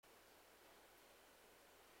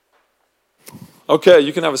Okay,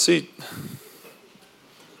 you can have a seat.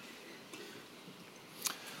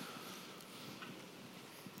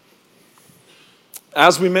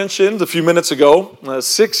 As we mentioned a few minutes ago,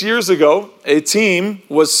 6 years ago, a team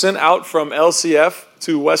was sent out from LCF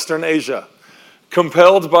to Western Asia,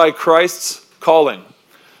 compelled by Christ's calling.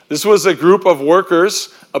 This was a group of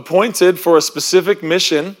workers appointed for a specific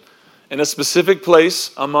mission in a specific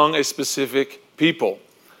place among a specific people.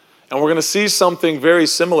 And we're going to see something very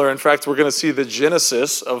similar. In fact, we're going to see the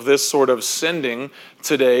genesis of this sort of sending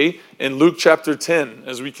today in Luke chapter 10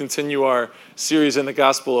 as we continue our series in the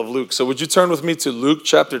Gospel of Luke. So would you turn with me to Luke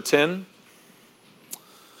chapter 10?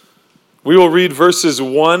 We will read verses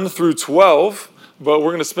 1 through 12, but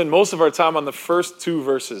we're going to spend most of our time on the first 2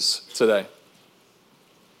 verses today.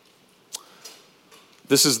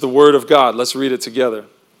 This is the word of God. Let's read it together.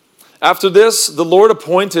 After this, the Lord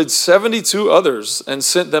appointed 72 others and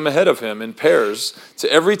sent them ahead of him in pairs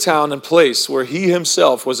to every town and place where he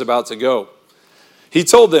himself was about to go. He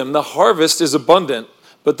told them, "The harvest is abundant,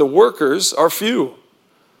 but the workers are few.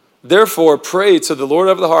 Therefore, pray to the Lord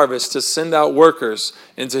of the harvest to send out workers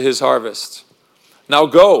into his harvest. Now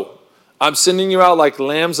go, I'm sending you out like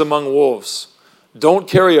lambs among wolves. Don't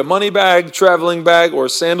carry a money bag, traveling bag, or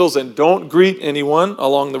sandals, and don't greet anyone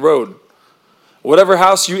along the road. Whatever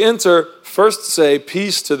house you enter, first say,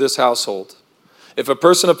 'Peace to this household.' If a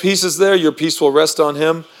person of peace is there, your peace will rest on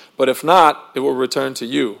him, but if not, it will return to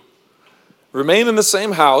you. Remain in the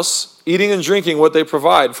same house, eating and drinking what they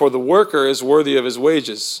provide, for the worker is worthy of his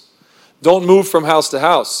wages. Don't move from house to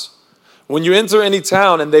house. When you enter any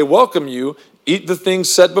town and they welcome you, eat the things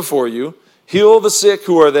set before you, heal the sick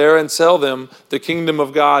who are there, and tell them the kingdom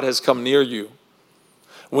of God has come near you.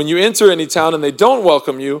 When you enter any town and they don't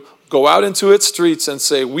welcome you, go out into its streets and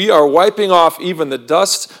say, 'We are wiping off even the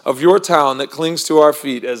dust of your town that clings to our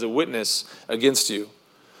feet as a witness against you.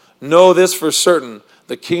 Know this for certain,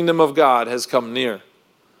 the kingdom of God has come near.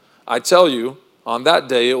 I tell you, on that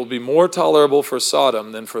day it will be more tolerable for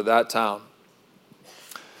Sodom than for that town.'"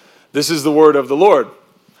 This is the word of the Lord.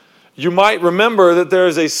 You might remember that there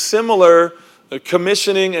is a similar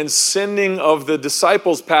commissioning and sending of the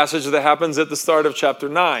disciples passage that happens at the start of chapter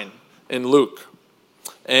 9 in Luke.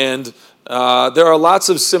 And there are lots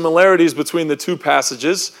of similarities between the 2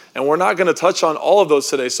 passages, and we're not going to touch on all of those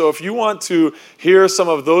today. So if you want to hear some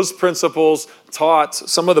of those principles taught,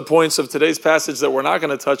 some of the points of today's passage that we're not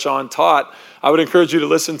going to touch on taught, I would encourage you to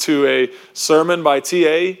listen to a sermon by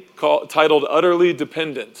T.A. titled Utterly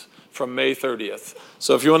Dependent from May 30th.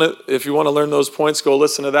 So if you want to learn those points, go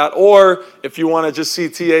listen to that. Or if you want to just see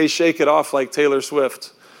T.A. shake it off like Taylor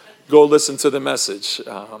Swift, go listen to the message.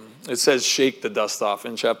 It says shake the dust off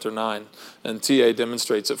in chapter 9, and T.A.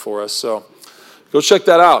 demonstrates it for us. So go check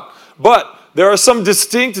that out. But there are some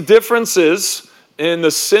distinct differences in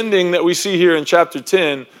the sending that we see here in chapter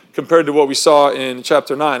 10 compared to what we saw in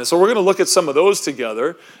chapter 9. And so we're going to look at some of those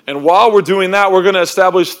together. And while we're doing that, we're going to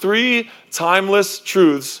establish 3 timeless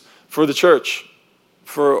truths for the church,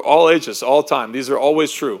 for all ages, all time. These are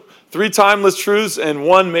always true. 3 timeless truths and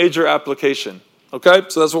 1 major application. Okay,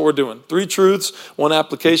 so that's what we're doing. 3 truths, 1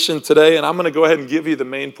 application today, and I'm going to go ahead and give you the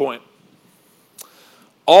main point.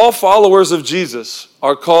 All followers of Jesus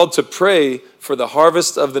are called to pray for the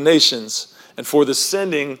harvest of the nations and for the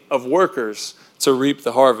sending of workers to reap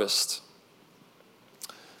the harvest.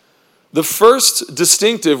 The first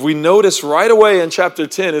distinctive we notice right away in chapter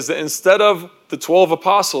 10 is that instead of the 12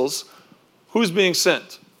 apostles, who's being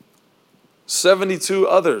sent? 72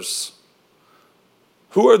 others.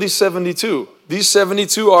 Who are these 72? These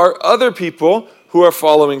 72 are other people who are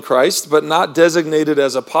following Christ, but not designated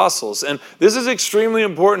as apostles. And this is extremely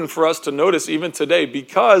important for us to notice even today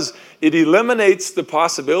because it eliminates the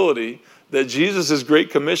possibility that Jesus' Great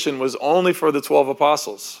Commission was only for the 12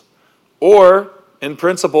 apostles. Or, in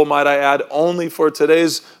principle, might I add, only for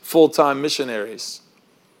today's full-time missionaries.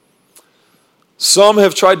 Some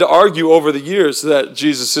have tried to argue over the years that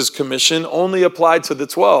Jesus' commission only applied to the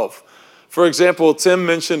 12. For example, Tim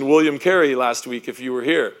mentioned William Carey last week, if you were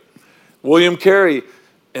here. William Carey,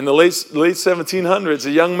 in the late 1700s,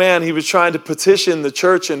 a young man, he was trying to petition the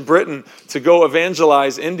church in Britain to go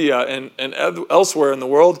evangelize India and elsewhere in the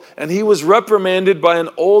world, and he was reprimanded by an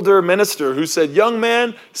older minister who said, "Young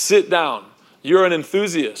man, sit down. You're an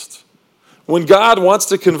enthusiast. When God wants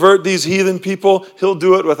to convert these heathen people, he'll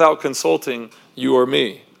do it without consulting you or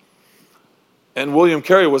me." And William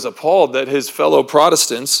Carey was appalled that his fellow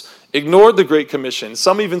Protestants ignored the Great Commission,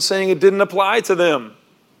 some even saying it didn't apply to them.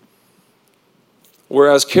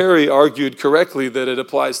 Whereas Carey argued correctly that it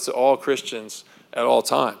applies to all Christians at all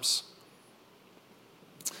times.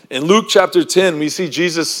 In Luke chapter 10, we see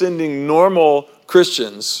Jesus sending normal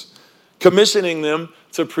Christians, commissioning them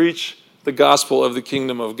to preach the gospel of the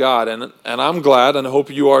kingdom of God. And I'm glad, and I hope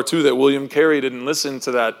you are too, that William Carey didn't listen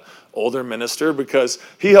to that older minister, because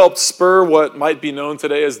he helped spur what might be known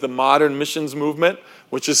today as the modern missions movement,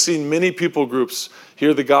 which has seen many people groups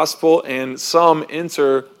hear the gospel and some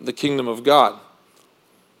enter the kingdom of God.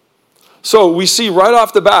 So we see right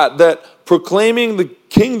off the bat that proclaiming the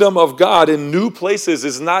kingdom of God in new places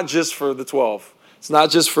is not just for the 12. It's not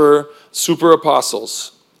just for super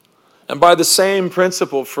apostles. And by the same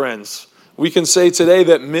principle, friends, we can say today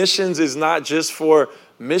that missions is not just for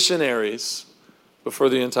missionaries, but for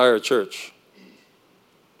the entire church.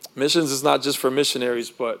 Missions is not just for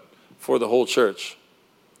missionaries, but for the whole church.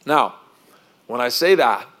 Now, when I say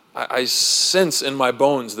that, I sense in my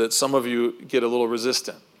bones that some of you get a little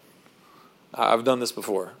resistant. I've done this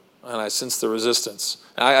before, and I sense the resistance.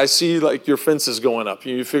 I see like your fences going up.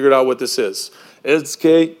 You figured out what this is. It's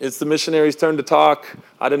okay. It's the missionary's turn to talk.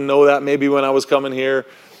 I didn't know that maybe when I was coming here.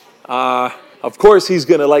 Of course, he's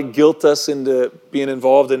going to like guilt us into being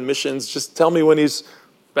involved in missions. Just tell me when he's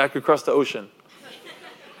back across the ocean.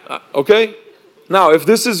 Okay? Now, if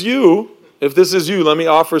this is you, let me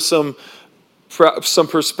offer some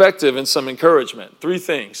perspective and some encouragement. 3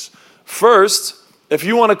 things. First, if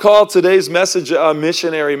you want to call today's message a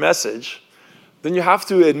missionary message, then you have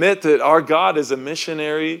to admit that our God is a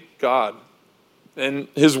missionary God. And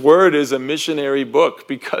his word is a missionary book,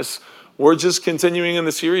 because we're just continuing in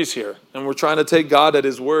the series here. And we're trying to take God at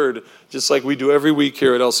his word, just like we do every week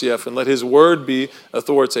here at LCF, and let his word be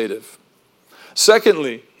authoritative.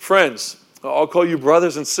 Secondly, friends, I'll call you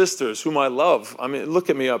brothers and sisters whom I love. I mean, look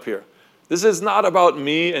at me up here. This is not about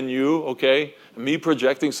me and you, okay? Me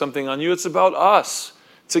projecting something on you. It's about us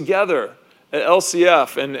together at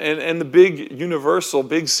LCF and the big universal,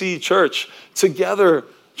 big C church, together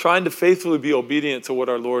trying to faithfully be obedient to what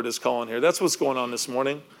our Lord is calling here. That's what's going on this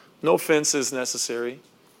morning. No offense is necessary.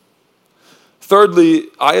 Thirdly,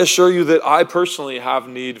 I assure you that I personally have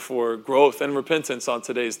need for growth and repentance on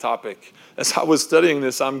today's topic. As I was studying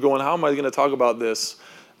this, I'm going, how am I going to talk about this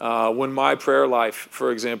when my prayer life,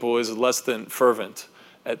 for example, is less than fervent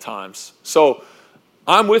at times? So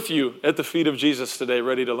I'm with you at the feet of Jesus today,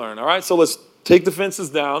 ready to learn. All right, so let's take the fences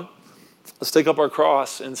down. Let's take up our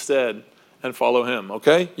cross instead and follow him,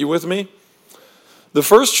 okay? You with me? The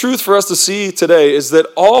first truth for us to see today is that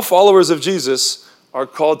all followers of Jesus are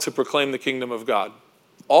called to proclaim the kingdom of God.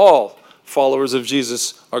 All followers of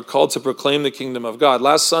Jesus are called to proclaim the kingdom of God.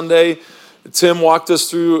 Last Sunday, Tim walked us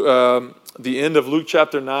through the end of Luke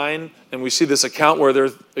chapter 9, and we see this account where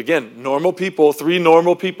there's, again, normal people, 3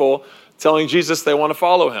 normal people telling Jesus they want to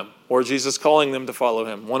follow him, or Jesus calling them to follow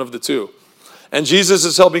him, one of the 2. And Jesus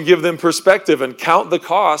is helping give them perspective and count the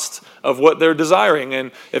cost of what they're desiring.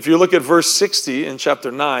 And if you look at verse 60 in chapter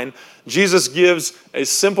 9, Jesus gives a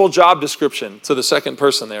simple job description to the second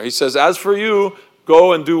person there. He says, as for you,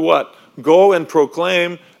 go and do what? Go and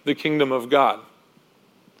proclaim the kingdom of God.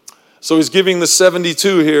 So he's giving the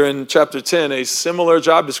 72 here in chapter 10 a similar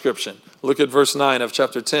job description. Look at verse 9 of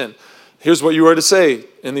chapter 10. Here's what you are to say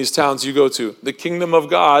in these towns you go to. The kingdom of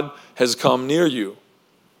God has come near you.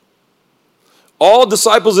 All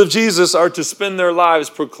disciples of Jesus are to spend their lives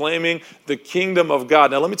proclaiming the kingdom of God.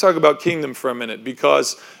 Now, let me talk about kingdom for a minute,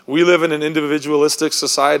 because we live in an individualistic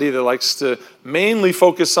society that likes to mainly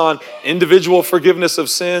focus on individual forgiveness of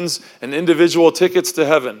sins and individual tickets to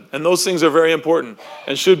heaven. And those things are very important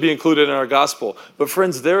and should be included in our gospel. But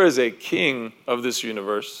friends, there is a king of this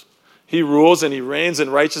universe. He rules and he reigns in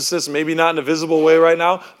righteousness, maybe not in a visible way right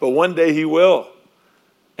now, but one day he will.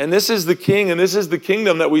 And this is the king, and this is the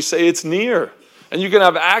kingdom that we say it's near. And you can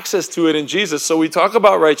have access to it in Jesus. So we talk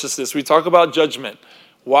about righteousness, we talk about judgment,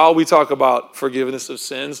 while we talk about forgiveness of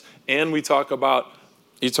sins, and we talk about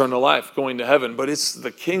eternal life, going to heaven. But it's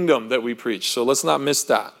the kingdom that we preach, so let's not miss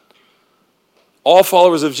that. All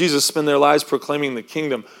followers of Jesus spend their lives proclaiming the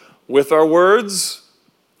kingdom with our words,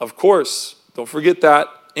 of course, don't forget that,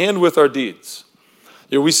 and with our deeds.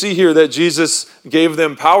 We see here that Jesus gave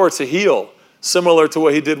them power to heal, similar to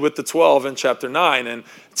what he did with the 12 in chapter 9. And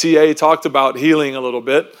T.A. talked about healing a little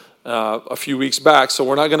bit a few weeks back, so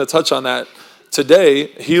we're not going to touch on that today,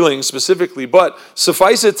 healing specifically. But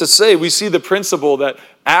suffice it to say, we see the principle that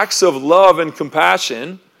acts of love and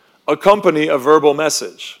compassion accompany a verbal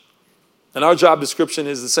message. And our job description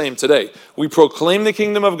is the same today. We proclaim the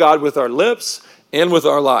kingdom of God with our lips and with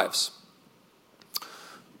our lives.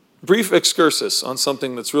 Brief excursus on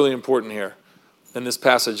something that's really important here in this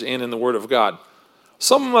passage and in the Word of God.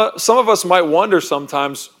 Some of us might wonder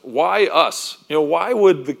sometimes, why us? Why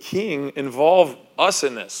would the king involve us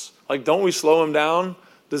in this? Like, don't we slow him down?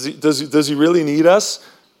 Does he really need us?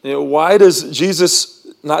 Why does Jesus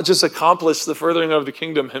not just accomplish the furthering of the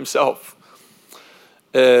kingdom himself.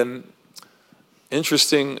 An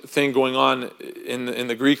interesting thing going on in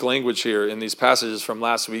the Greek language here in these passages from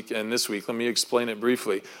last week and this week. Let me explain it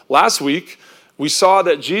briefly. Last week, we saw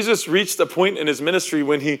that Jesus reached a point in his ministry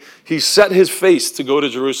when he set his face to go to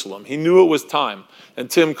Jerusalem. He knew it was time, and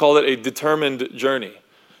Tim called it a determined journey.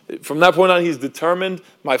 From that point on, he's determined,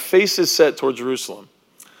 my face is set toward Jerusalem.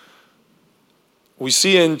 We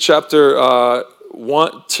see in chapter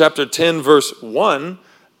 10, verse 1,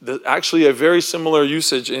 actually a very similar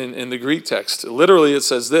usage in the Greek text. Literally, it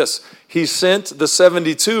says this: he sent the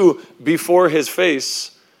 72 before his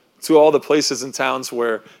face to all the places and towns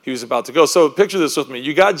where he was about to go. So picture this with me.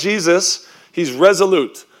 You got Jesus. He's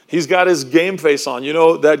resolute. He's got his game face on. You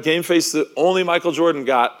know, that game face that only Michael Jordan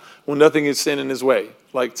got when nothing is standing in his way.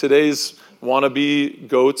 Like today's wannabe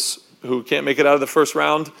GOATs who can't make it out of the first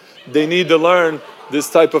round, they need to learn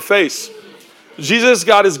this type of face. Jesus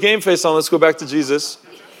got his game face on. Let's go back to Jesus.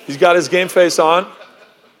 He's got his game face on.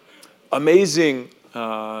 Amazing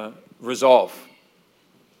resolve.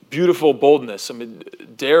 Beautiful boldness. I mean,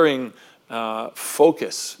 daring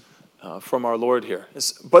focus from our Lord here.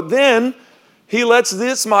 But then he lets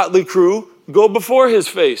this motley crew go before his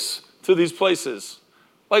face to these places.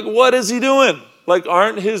 Like, what is he doing? Like,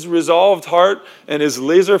 aren't his resolved heart and his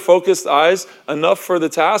laser-focused eyes enough for the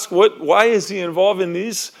task? Why is he involved in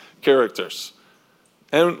these characters?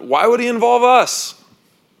 And why would he involve us?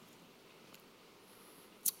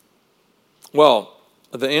 Well,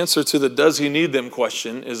 the answer to the does he need them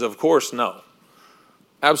question is, of course, no.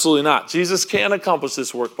 Absolutely not. Jesus can accomplish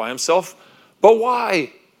this work by himself, but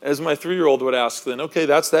why? As my 3-year-old would ask then, okay,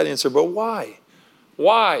 that's that answer, but why?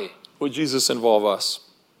 Why would Jesus involve us?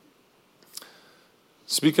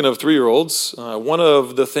 Speaking of 3-year-olds, one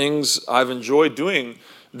of the things I've enjoyed doing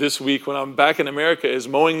this week when I'm back in America is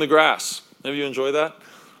mowing the grass. Have you enjoyed that?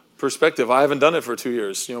 Perspective, I haven't done it for 2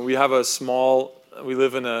 years. You know, we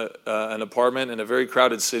live in an apartment in a very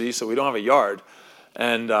crowded city, so we don't have a yard.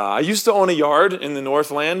 And I used to own a yard in the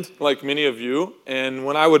Northland, like many of you. And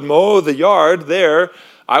when I would mow the yard there,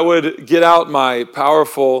 I would get out my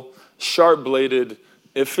powerful, sharp-bladed,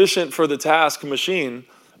 efficient for the task machine.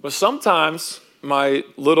 But sometimes my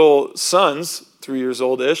little sons, 3 years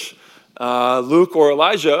old-ish, Luke or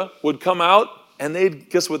Elijah, would come out, and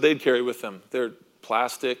guess what they'd carry with them? Their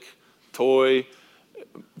plastic, toy,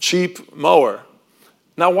 cheap mower.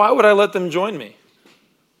 Now, why would I let them join me?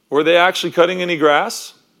 Were they actually cutting any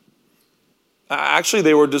grass? Actually,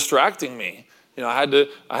 they were distracting me. You know,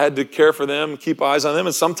 I had to care for them, keep eyes on them,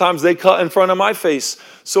 and sometimes they cut in front of my face.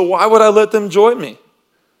 So why would I let them join me?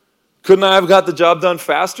 Couldn't I have got the job done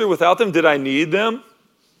faster without them? Did I need them?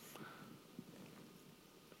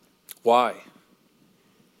 Why?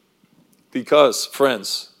 Because,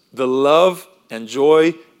 friends, the love and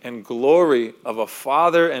joy and glory of a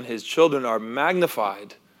father and his children are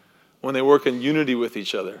magnified when they work in unity with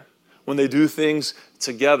each other, when they do things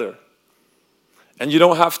together. And you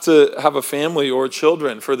don't have to have a family or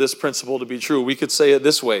children for this principle to be true. We could say it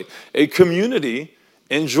this way: a community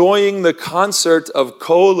enjoying the concert of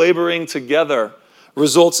co-laboring together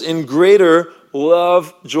results in greater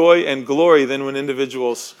love, joy, and glory than when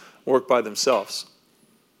individuals work by themselves.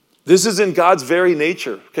 This is in God's very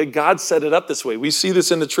nature. Okay, God set it up this way. We see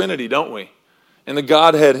this in the Trinity, don't we? In the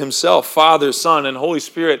Godhead himself, Father, Son, and Holy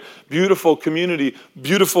Spirit. Beautiful community,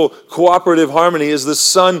 beautiful cooperative harmony as the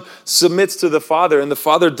Son submits to the Father and the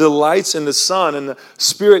Father delights in the Son and the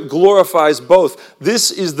Spirit glorifies both.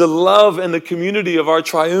 This is the love and the community of our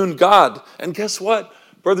triune God. And guess what,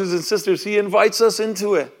 brothers and sisters? He invites us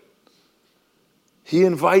into it. He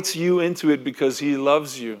invites you into it because he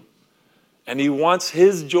loves you. And he wants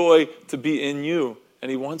his joy to be in you. And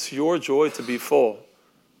he wants your joy to be full.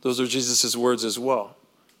 Those are Jesus' words as well.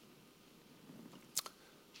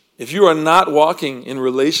 If you are not walking in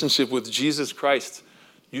relationship with Jesus Christ,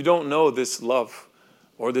 you don't know this love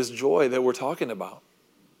or this joy that we're talking about.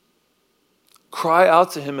 Cry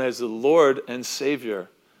out to him as the Lord and Savior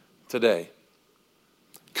today.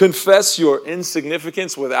 Confess your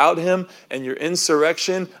insignificance without him and your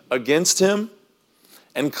insurrection against him.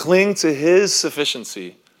 And cling to his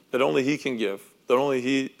sufficiency that only he can give, that only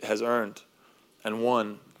he has earned and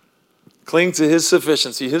won. Cling to his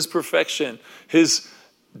sufficiency, his perfection, his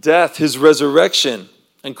death, his resurrection,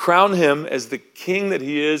 and crown him as the king that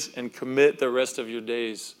he is and commit the rest of your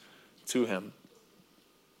days to him.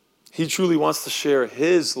 He truly wants to share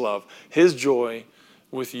his love, his joy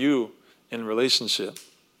with you in relationship.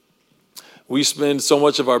 We spend so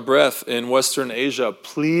much of our breath in Western Asia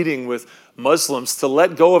pleading with Muslims to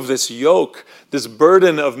let go of this yoke, this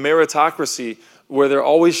burden of meritocracy where they're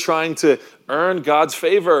always trying to earn God's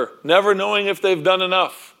favor, never knowing if they've done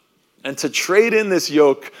enough, and to trade in this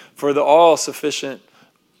yoke for the all-sufficient,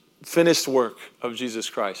 finished work of Jesus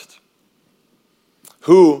Christ,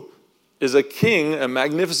 who is a king, a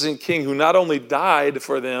magnificent king, who not only died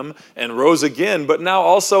for them and rose again, but now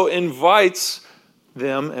also invites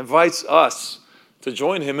us to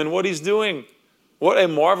join him in what he's doing. What a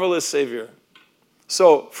marvelous Savior.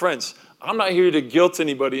 So, friends, I'm not here to guilt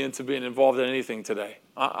anybody into being involved in anything today.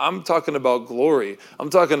 I'm talking about glory.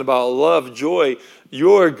 I'm talking about love, joy.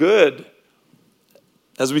 You're good.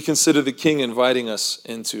 As we consider the King inviting us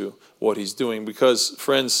into what he's doing. Because,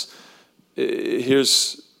 friends,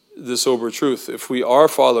 here's the sober truth. If we are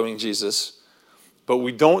following Jesus, but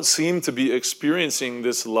we don't seem to be experiencing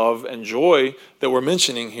this love and joy that we're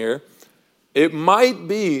mentioning here, it might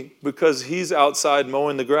be because he's outside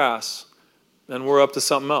mowing the grass and we're up to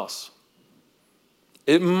something else.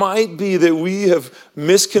 It might be that we have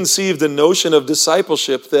misconceived the notion of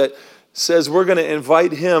discipleship that says we're going to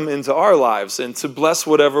invite him into our lives and to bless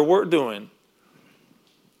whatever we're doing.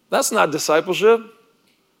 That's not discipleship.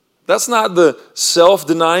 That's not the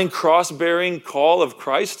self-denying, cross-bearing call of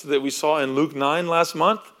Christ that we saw in Luke 9 last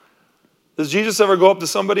month. Does Jesus ever go up to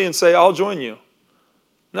somebody and say, I'll join you?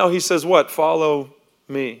 No, he says what? Follow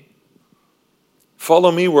me.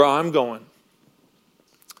 Follow me where I'm going.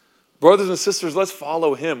 Brothers and sisters, let's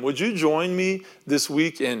follow him. Would you join me this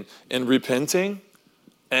week in repenting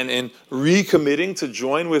and in recommitting to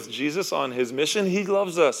join with Jesus on his mission? He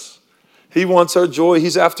loves us. He wants our joy.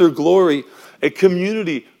 He's after glory. A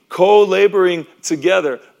community co-laboring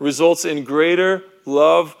together results in greater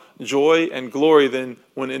love, joy, and glory than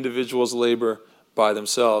when individuals labor by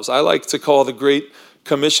themselves. I like to call the Great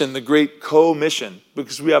Commission the Great Co-Mission,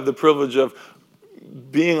 because we have the privilege of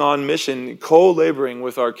being on mission, co-laboring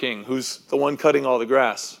with our King, who's the one cutting all the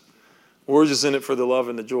grass. We're just in it for the love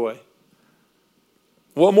and the joy.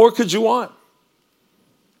 What more could you want?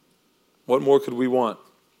 What more could we want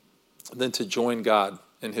than to join God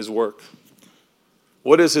in his work?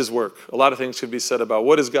 What is his work? A lot of things could be said about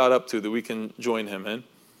what is God up to that we can join him in.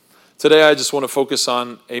 Today, I just want to focus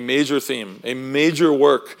on a major theme, a major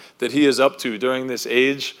work that he is up to during this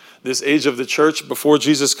age of the church before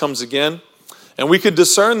Jesus comes again. And we could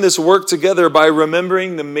discern this work together by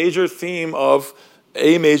remembering a major theme of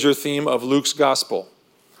Luke's gospel.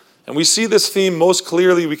 And we see this theme most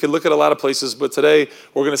clearly. We could look at a lot of places, but today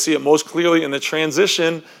we're going to see it most clearly in the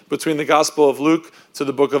transition between the Gospel of Luke to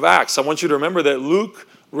the book of Acts. I want you to remember that Luke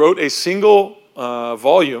wrote a single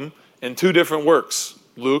volume in two different works,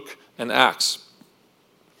 Luke and Acts.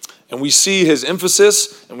 And we see his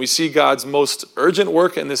emphasis, and we see God's most urgent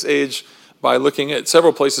work in this age by looking at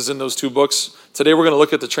several places in those two books. Today we're going to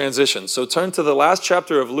look at the transition. So turn to the last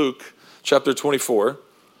chapter of Luke, chapter 24,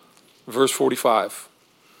 verse 45.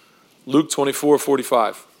 Luke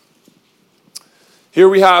 24:45. Here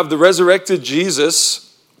we have the resurrected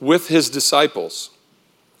Jesus with his disciples.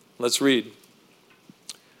 Let's read.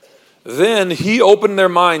 Then he opened their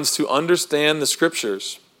minds to understand the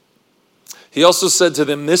scriptures. He also said to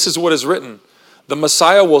them, this is what is written. The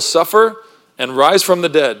Messiah will suffer and rise from the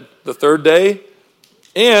dead the third day,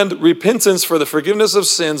 and repentance for the forgiveness of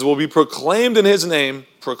sins will be proclaimed in his name,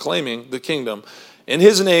 proclaiming the kingdom, in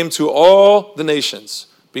his name to all the nations,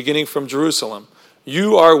 beginning from Jerusalem.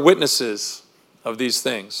 You are witnesses of these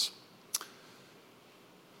things.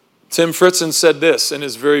 Tim Fritzen said this in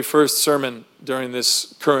his very first sermon during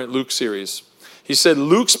this current Luke series. He said,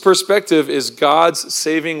 Luke's perspective is God's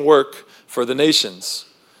saving work for the nations.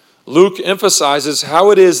 Luke emphasizes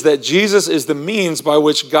how it is that Jesus is the means by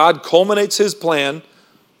which God culminates his plan,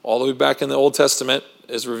 all the way back in the Old Testament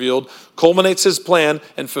is revealed, culminates his plan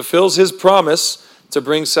and fulfills his promise to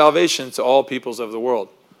bring salvation to all peoples of the world.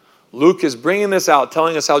 Luke is bringing this out,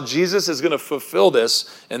 telling us how Jesus is going to fulfill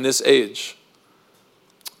this in this age.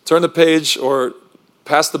 Turn the page or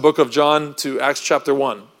past the book of John to Acts chapter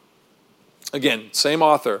 1. Again, same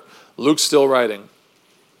author. Luke's still writing.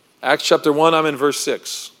 Acts chapter 1, I'm in verse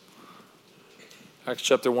 6. Acts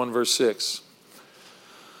chapter 1, verse 6.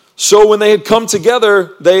 So when they had come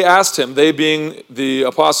together, they asked him, they being the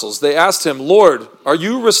apostles, they asked him, Lord, are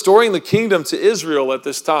you restoring the kingdom to Israel at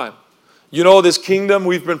this time? You know, this kingdom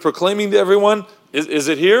we've been proclaiming to everyone, is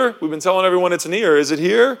it here? We've been telling everyone it's near. Is it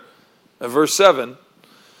here? And verse 7,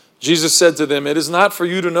 Jesus said to them, it is not for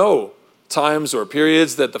you to know times or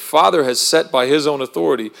periods that the Father has set by his own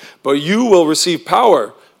authority, but you will receive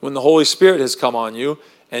power when the Holy Spirit has come on you,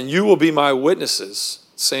 and you will be my witnesses.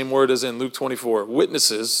 Same word as in Luke 24,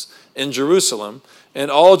 witnesses in Jerusalem, and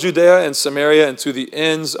all Judea and Samaria, and to the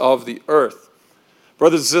ends of the earth.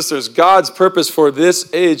 Brothers and sisters, God's purpose for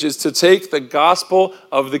this age is to take the gospel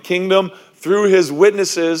of the kingdom through his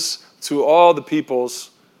witnesses to all the peoples,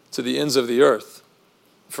 to the ends of the earth,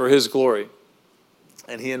 for his glory.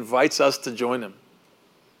 And he invites us to join him.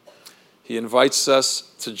 He invites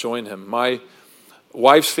us to join him. My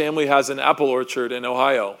wife's family has an apple orchard in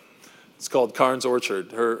Ohio. It's called Carnes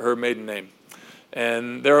Orchard, her maiden name.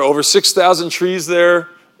 And there are over 6,000 trees there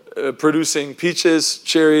producing peaches,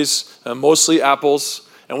 cherries, mostly apples.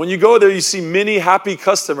 And when you go there, you see many happy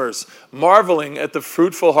customers marveling at the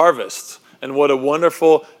fruitful harvest and what a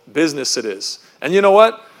wonderful business it is. And you know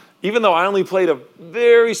what? Even though I only played a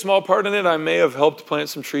very small part in it, I may have helped plant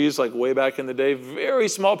some trees like way back in the day, very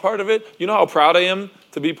small part of it. You know how proud I am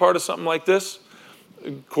to be part of something like this?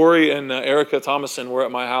 Corey and Erica Thomason were at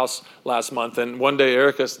my house last month, and one day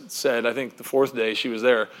Erica said, I think the fourth day she was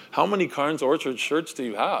there, how many Carnes Orchard shirts do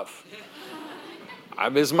you have?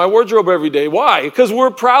 It's my wardrobe every day. Why? Because we're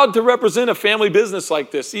proud to represent a family business like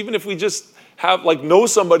this, even if we just have know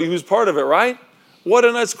somebody who's part of it, right?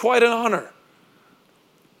 That's quite an honor.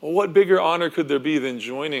 Well, what bigger honor could there be than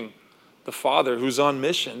joining the Father who's on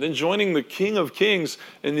mission, than joining the King of Kings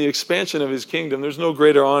in the expansion of his kingdom? There's no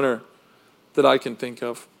greater honor that I can think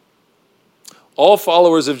of. All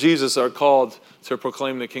followers of Jesus are called to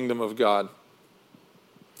proclaim the kingdom of God.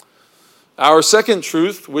 Our second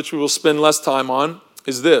truth, which we will spend less time on,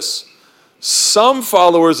 is this. Some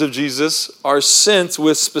followers of Jesus are sent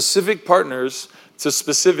with specific partners to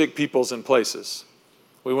specific peoples and places.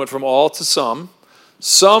 We went from all to some.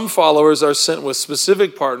 Some followers are sent with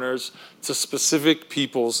specific partners to specific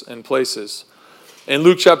peoples and places. In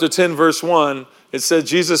Luke chapter 10, verse 1, it said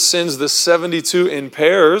Jesus sends the 72 in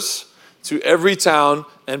pairs to every town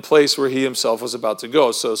and place where he himself was about to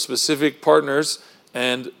go. So specific partners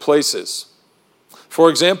and places. For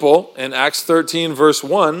example, in Acts 13, verse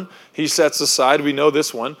 1, he sets aside, we know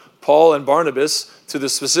this one, Paul and Barnabas to the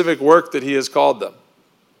specific work that he has called them.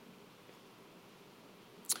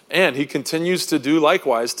 And he continues to do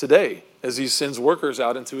likewise today as he sends workers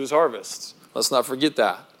out into his harvests. Let's not forget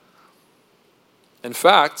that. In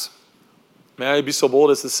fact, may I be so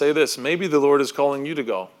bold as to say this, maybe the Lord is calling you to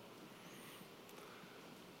go.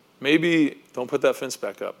 Maybe, don't put that fence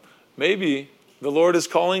back up. Maybe the Lord is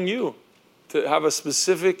calling you to have a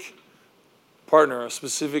specific partner, a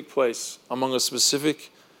specific place among a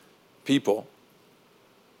specific people.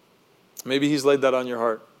 Maybe he's laid that on your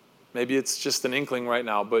heart. Maybe it's just an inkling right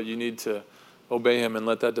now, but you need to obey him and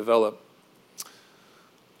let that develop.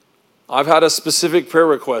 I've had a specific prayer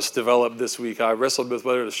request develop this week. I wrestled with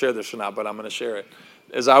whether to share this or not, but I'm going to share it.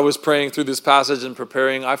 As I was praying through this passage and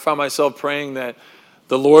preparing, I found myself praying that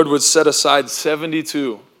the Lord would set aside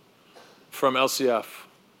 72 from LCF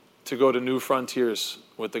to go to new frontiers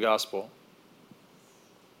with the gospel.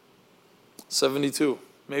 72.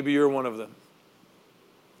 Maybe you're one of them.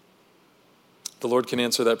 The Lord can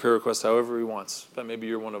answer that prayer request however he wants, but maybe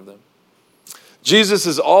you're one of them. Jesus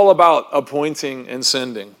is all about appointing and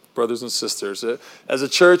sending, brothers and sisters. As a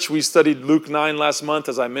church, we studied Luke 9 last month,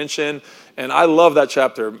 as I mentioned, and I love that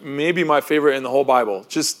chapter. Maybe my favorite in the whole Bible.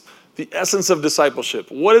 Just the essence of discipleship.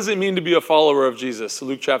 What does it mean to be a follower of Jesus?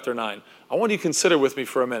 Luke chapter 9. I want you to consider with me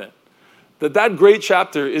for a minute that great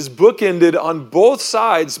chapter is bookended on both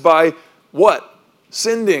sides by what?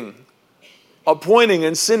 Sending. Appointing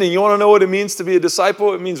and sending. You want to know what it means to be a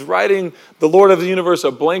disciple? It means writing the Lord of the universe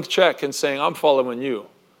a blank check and saying, I'm following you.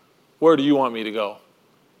 Where do you want me to go?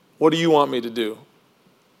 What do you want me to do?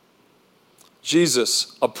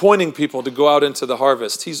 Jesus appointing people to go out into the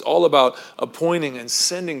harvest. He's all about appointing and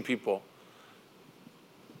sending people.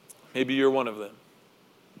 Maybe you're one of them.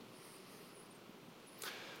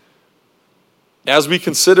 As we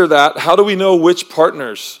consider that, how do we know which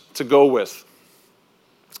partners to go with?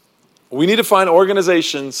 We need to find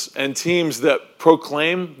organizations and teams that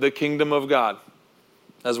proclaim the kingdom of God,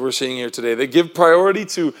 as we're seeing here today. They give priority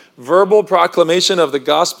to verbal proclamation of the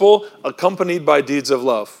gospel accompanied by deeds of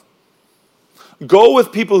love. Go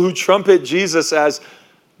with people who trumpet Jesus as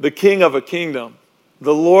the king of a kingdom,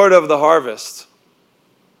 the Lord of the harvest,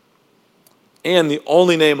 and the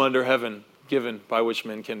only name under heaven given by which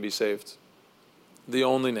men can be saved. The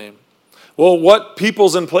only name. Well, what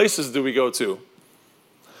peoples and places do we go to?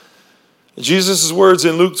 Jesus' words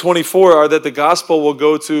in Luke 24 are that the gospel will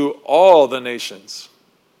go to all the nations.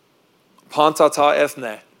 Pantata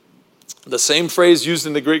ethne. The same phrase used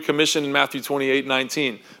in the Great Commission in Matthew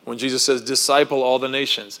 28:19, when Jesus says, disciple all the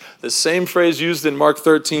nations. The same phrase used in Mark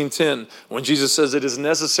 13:10, when Jesus says it is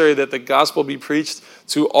necessary that the gospel be preached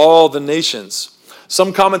to all the nations.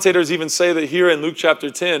 Some commentators even say that here in Luke chapter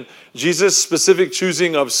 10, Jesus' specific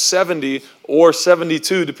choosing of 70 or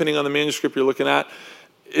 72, depending on the manuscript you're looking at,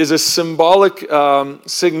 is a symbolic,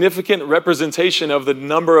 significant representation of the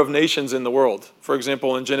number of nations in the world. For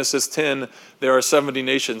example, in Genesis 10, there are 70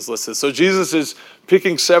 nations listed. So Jesus is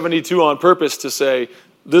picking 72 on purpose to say,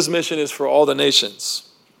 this mission is for all the nations.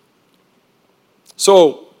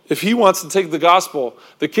 So, if he wants to take the gospel,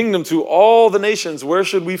 the kingdom to all the nations, where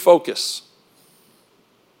should we focus?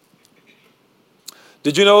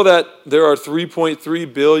 Did you know that there are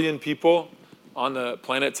 3.3 billion people on the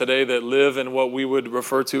planet today that live in what we would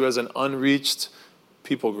refer to as an unreached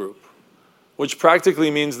people group, which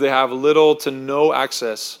practically means they have little to no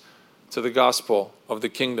access to the gospel of the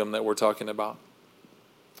kingdom that we're talking about?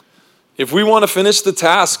 If we want to finish the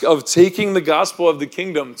task of taking the gospel of the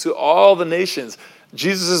kingdom to all the nations,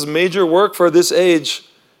 Jesus' major work for this age,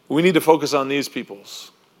 we need to focus on these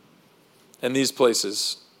peoples and these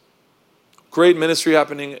places. Great ministry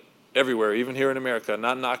happening everywhere, even here in America,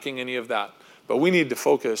 not knocking any of that. But we need to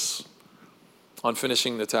focus on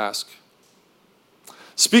finishing the task.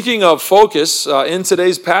 Speaking of focus, in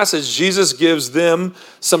today's passage, Jesus gives them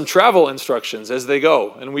some travel instructions as they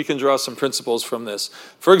go, and we can draw some principles from this.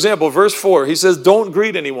 For example, verse 4, he says, don't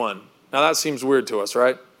greet anyone. Now that seems weird to us,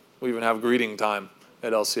 right? We even have greeting time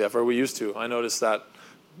at LCF, or we used to. I noticed that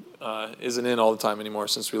isn't in all the time anymore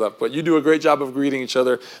since we left. But you do a great job of greeting each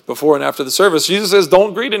other before and after the service. Jesus says,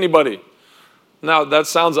 don't greet anybody. Now, that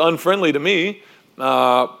sounds unfriendly to me,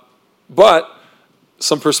 but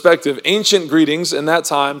some perspective. Ancient greetings in that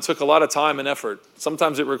time took a lot of time and effort.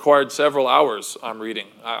 Sometimes it required several hours I'm reading.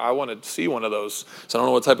 I want to see one of those, so I don't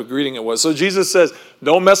know what type of greeting it was. So Jesus says,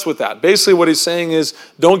 don't mess with that. Basically what he's saying is,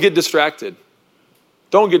 don't get distracted.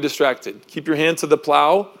 Don't get distracted. Keep your hand to the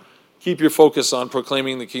plow. Keep your focus on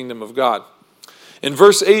proclaiming the kingdom of God. In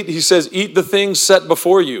verse 8, he says, eat the things set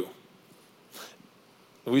before you.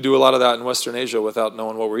 We do a lot of that in Western Asia without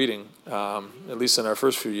knowing what we're eating, at least in our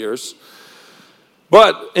first few years.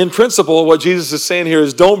 But in principle, what Jesus is saying here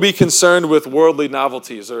is don't be concerned with worldly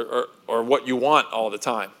novelties or what you want all the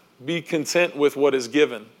time. Be content with what is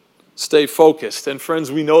given. Stay focused. And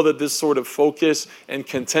friends, we know that this sort of focus and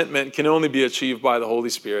contentment can only be achieved by the Holy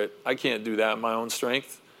Spirit. I can't do that in my own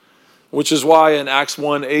strength. Which is why in Acts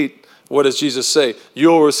 1:8, what does Jesus say? You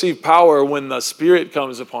will receive power when the Spirit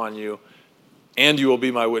comes upon you, and you will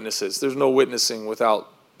be my witnesses. There's no witnessing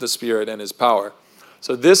without the Spirit and his power.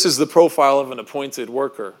 So this is the profile of an appointed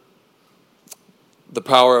worker, the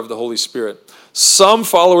power of the Holy Spirit. Some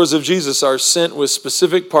followers of Jesus are sent with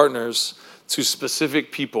specific partners to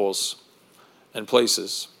specific peoples and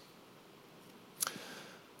places.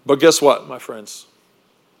 But guess what, my friends?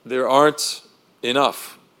 There aren't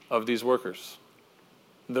enough of these workers.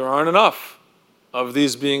 There aren't enough of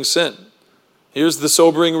these being sent. Here's the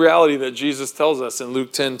sobering reality that Jesus tells us in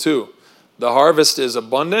Luke 10:2. The harvest is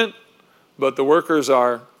abundant, but the workers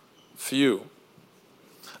are few.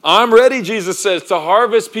 I'm ready, Jesus says, to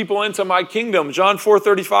harvest people into my kingdom. John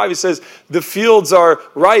 4:35, he says, the fields are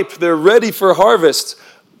ripe, they're ready for harvest,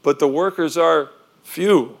 but the workers are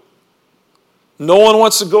few. No one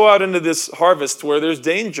wants to go out into this harvest where there's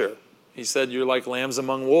danger. He said, you're like lambs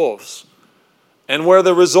among wolves. And where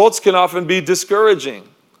the results can often be discouraging.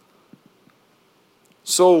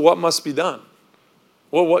 So what must be done?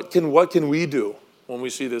 Well, what can we do when we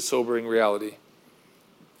see this sobering reality?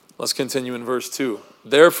 Let's continue in verse 2.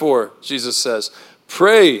 Therefore, Jesus says,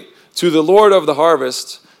 pray to the Lord of the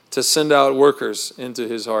harvest to send out workers into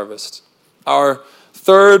his harvest. Our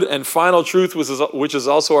third and final truth, which is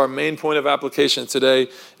also our main point of application today,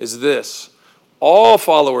 is this. All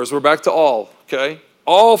followers, we're back to all, okay?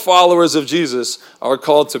 All followers of Jesus are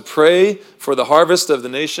called to pray for the harvest of the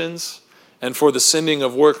nations and for the sending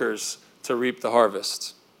of workers to reap the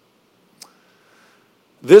harvest.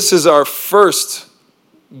 This is our first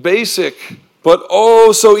basic, but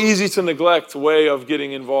oh so easy to neglect way of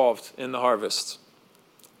getting involved in the harvest.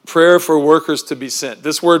 Prayer for workers to be sent.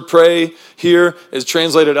 This word pray here is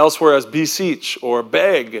translated elsewhere as beseech or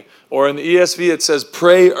beg, or in the ESV it says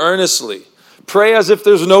pray earnestly. Pray as if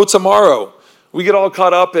there's no tomorrow. We get all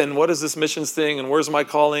caught up in what is this missions thing and where's my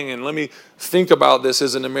calling and let me think about this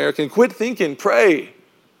as an American. Quit thinking, pray.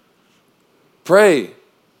 Pray.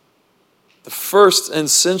 The first and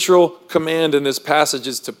central command in this passage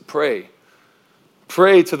is to pray.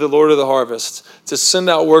 Pray to the Lord of the harvest to send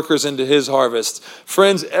out workers into his harvest.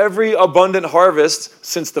 Friends, every abundant harvest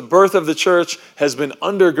since the birth of the church has been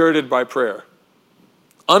undergirded by prayer.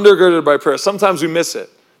 Undergirded by prayer. Sometimes we miss it.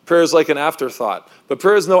 Prayer is like an afterthought. But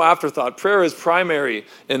prayer is no afterthought. Prayer is primary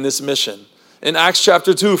in this mission. In Acts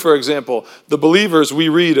chapter 2, for example, the believers we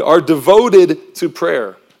read are devoted to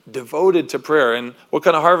prayer. Devoted to prayer. And what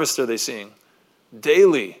kind of harvest are they seeing?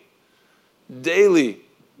 Daily. Daily.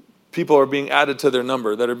 people are being added to their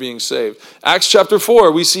number that are being saved. Acts chapter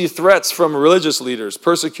 4, we see threats from religious leaders,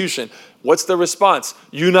 persecution. What's the response?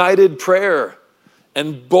 United prayer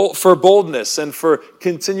and for boldness and for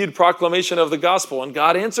continued proclamation of the gospel. And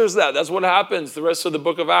God answers that. That's what happens the rest of the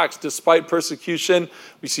book of Acts. Despite persecution,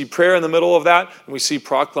 we see prayer in the middle of that, and we see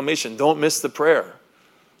proclamation. Don't miss the prayer.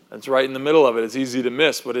 That's right in the middle of it. It's easy to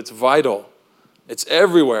miss, but it's vital. It's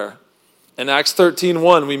everywhere. In Acts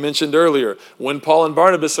 13:1, we mentioned earlier, when Paul and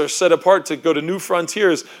Barnabas are set apart to go to new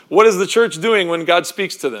frontiers, what is the church doing when God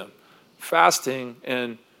speaks to them? Fasting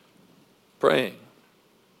and praying.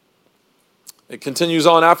 It continues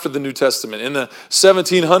on after the New Testament. In the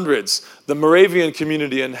 1700s, the Moravian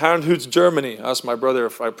community in Herrnhut, Germany, ask my brother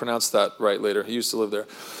if I pronounced that right later. He used to live there.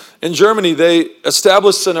 In Germany, they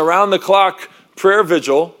established an around-the-clock prayer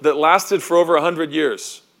vigil that lasted for over 100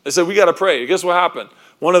 years. They said, we got to pray. Guess what happened?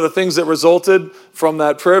 One of the things that resulted from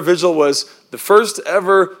that prayer vigil was the first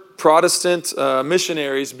ever Protestant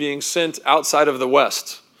missionaries being sent outside of the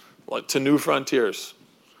West, like to new frontiers.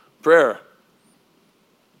 Prayer.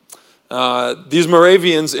 These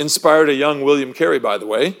Moravians inspired a young William Carey, by the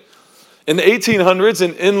way. In the 1800s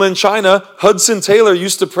in inland China, Hudson Taylor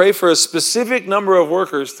used to pray for a specific number of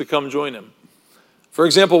workers to come join him. For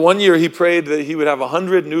example, one year he prayed that he would have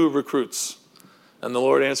 100 new recruits, and the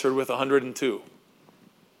Lord answered with 102.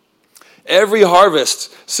 Every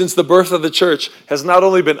harvest since the birth of the church has not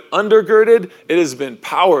only been undergirded, it has been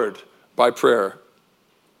powered by prayer.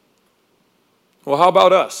 Well, how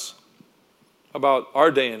about us? How about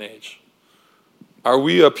our day and age? Are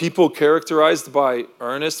we a people characterized by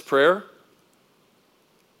earnest prayer?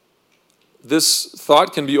 This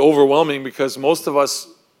thought can be overwhelming because most of us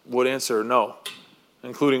would answer no,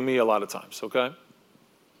 including me a lot of times, okay?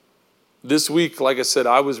 This week, like I said,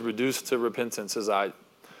 I was reduced to repentance as I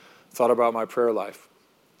thought about my prayer life.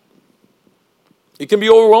 It can be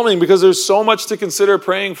overwhelming because there's so much to consider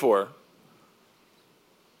praying for.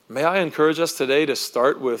 May I encourage us today to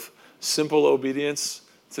start with simple obedience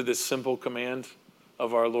to this simple command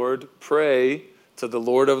of our Lord. Pray to the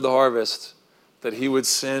Lord of the harvest that he would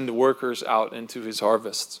send workers out into his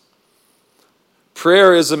harvest.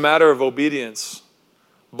 Prayer is a matter of obedience,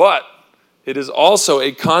 but it is also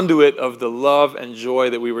a conduit of the love and joy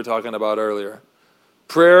that we were talking about earlier.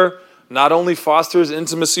 Prayer not only fosters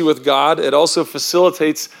intimacy with God, it also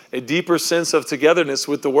facilitates a deeper sense of togetherness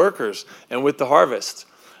with the workers and with the harvest.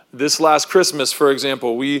 This last Christmas, for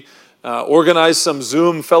example, we organized some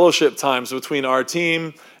Zoom fellowship times between our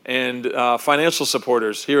team and financial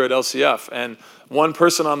supporters here at LCF. And one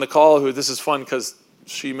person on the call, who this is fun because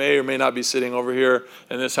she may or may not be sitting over here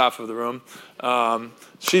in this half of the room.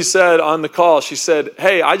 She said on the call, she said,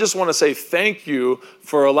 hey, I just want to say thank you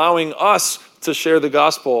for allowing us to share the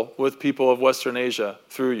gospel with people of Western Asia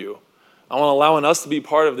through you. I want to allowing us to be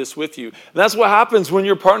part of this with you. And that's what happens when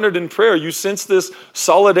you're partnered in prayer. You sense this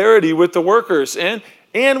solidarity with the workers and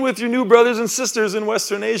with your new brothers and sisters in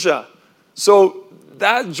Western Asia. So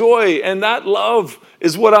that joy and that love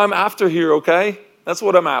is what I'm after here, okay? That's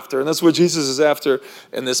what I'm after, and that's what Jesus is after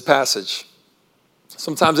in this passage.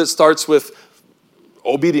 Sometimes it starts with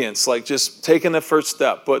obedience, like just taking the first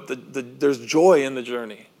step, but there's joy in the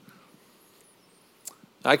journey.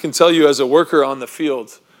 I can tell you as a worker on the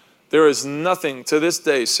field, there is nothing to this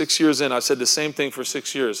day, 6 years in, I've said the same thing for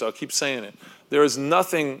 6 years, I'll keep saying it. There is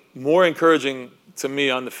nothing more encouraging to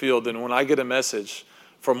me on the field than when I get a message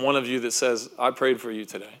from one of you that says, I prayed for you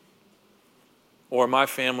today. Or my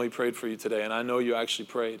family prayed for you today, and I know you actually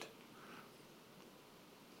prayed.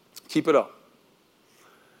 Keep it up.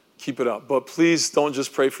 Keep it up. But please don't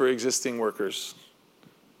just pray for existing workers.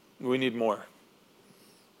 We need more.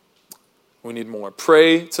 We need more.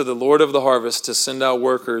 Pray to the Lord of the harvest to send out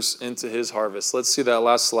workers into his harvest. Let's see that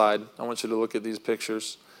last slide. I want you to look at these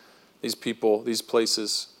pictures, these people, these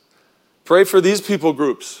places. Pray for these people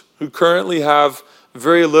groups who currently have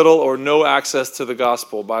very little or no access to the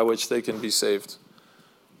gospel by which they can be saved.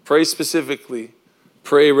 Pray specifically.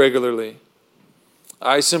 Pray regularly.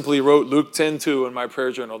 I simply wrote Luke 10:2 in my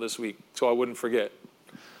prayer journal this week so I wouldn't forget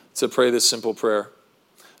to pray this simple prayer.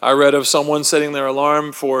 I read of someone setting their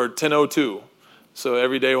alarm for 10:02. So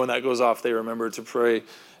every day when that goes off, they remember to pray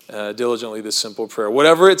diligently this simple prayer.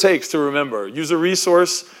 Whatever it takes to remember. Use a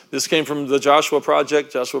resource. This came from the Joshua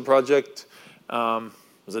Project. Joshua Project,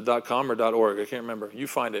 was it .com or .org? I can't remember. You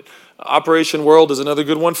find it. Operation World is another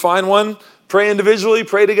good one. Find one. Pray individually.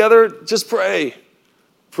 Pray together. Just pray.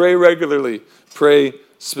 Pray regularly. Pray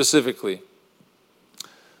specifically.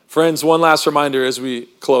 Friends, one last reminder as we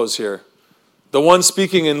close here. The one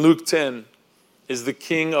speaking in Luke 10 is the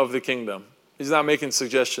King of the kingdom. He's not making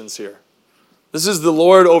suggestions here. This is the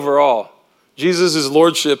Lord over all. Jesus'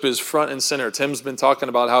 lordship is front and center. Tim's been talking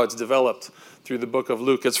about how it's developed through the book of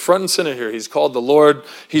Luke. It's front and center here. He's called the Lord.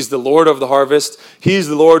 He's the Lord of the harvest. He's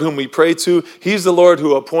the Lord whom we pray to. He's the Lord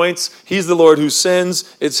who appoints. He's the Lord who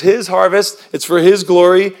sends. It's his harvest. It's for his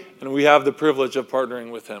glory. And we have the privilege of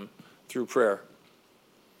partnering with him through prayer.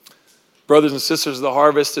 Brothers and sisters, the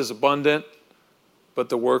harvest is abundant, but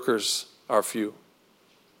the workers are few.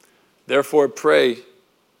 Therefore, pray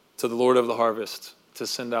to the Lord of the harvest to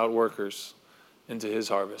send out workers into his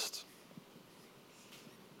harvest.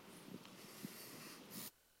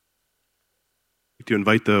 To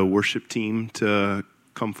invite the worship team to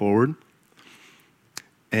come forward.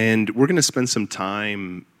 And we're going to spend some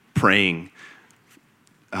time praying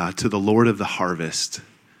to the Lord of the harvest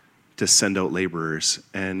to send out laborers.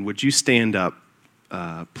 And would you stand up,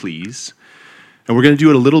 please? And we're going to do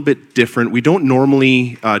it a little bit different. We don't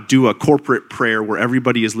normally do a corporate prayer where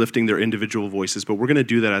everybody is lifting their individual voices, but we're going to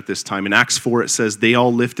do that at this time. In Acts 4, it says, they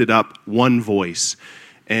all lifted up one voice.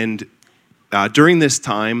 And during this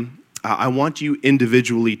time, I want you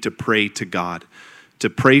individually to pray to God, to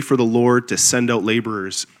pray for the Lord, to send out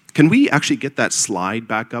laborers. Can we actually get that slide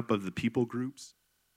back up of the people groups?